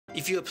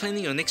If you are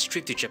planning your next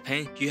trip to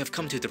Japan, you have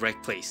come to the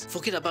right place.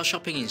 Forget about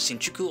shopping in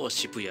Shinjuku or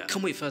Shibuya.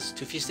 Come with us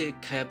to visit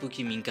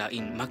Kayabuki Minga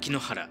in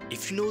Makinohara.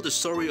 If you know the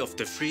story of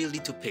the three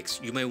little pigs,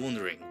 you might be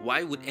wondering,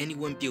 why would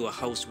anyone build a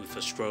house with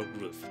a straw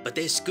roof? But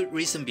there's good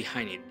reason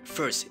behind it.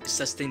 First,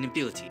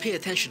 sustainability. Pay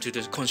attention to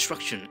the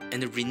construction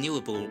and the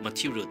renewable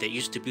material they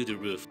used to build the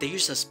roof. They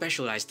use a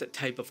specialized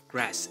type of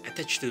grass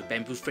attached to the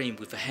bamboo frame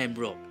with a hand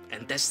rope,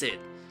 and that's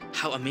it.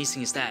 How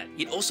amazing is that?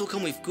 It also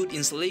comes with good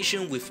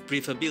insulation with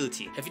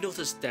breathability. Have you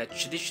noticed that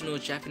traditional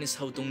Japanese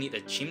house don't need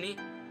a chimney?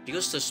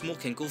 Because the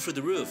smoke can go through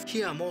the roof.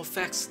 Here are more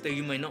facts that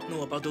you might not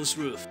know about those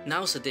roofs.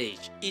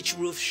 Nowadays, each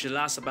roof should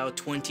last about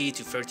 20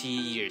 to 30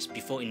 years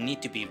before it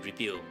needs to be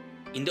rebuilt.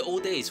 In the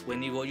old days,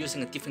 when you were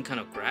using a different kind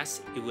of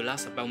grass, it will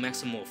last about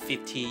maximum of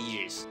 50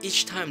 years.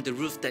 Each time the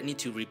roof that need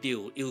to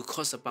rebuild, it will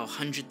cost about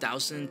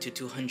 $100,000 to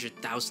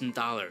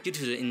 $200,000 due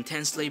to the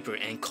intense labor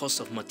and cost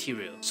of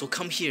material. So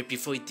come here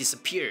before it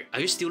disappears.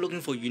 Are you still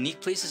looking for unique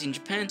places in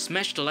Japan?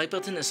 Smash the like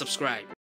button and subscribe.